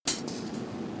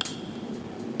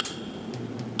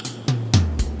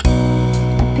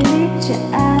get you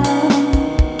out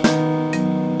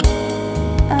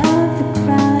of the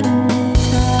crowd and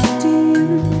talk to you.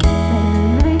 Said I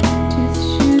might just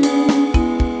shoot.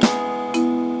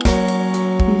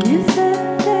 You said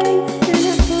things that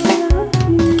I love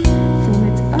you, so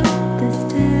it's up the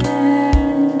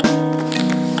stairs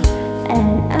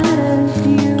and out of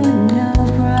view. No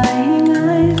crying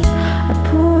eyes. I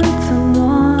poured some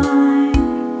wine.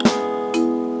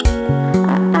 I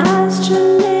asked your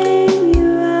name, you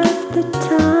asked the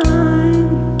time.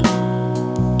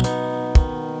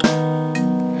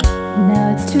 Now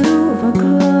it's 2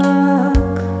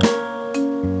 o'clock.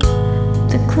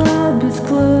 The club is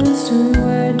closed and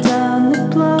we're down the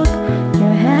block.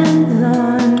 Your hands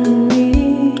on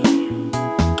me.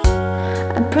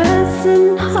 I'm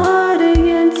pressing hard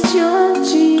against your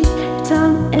cheek, your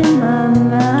tongue in my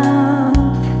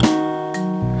mouth,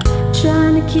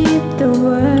 trying to keep the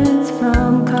words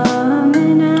from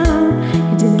coming out.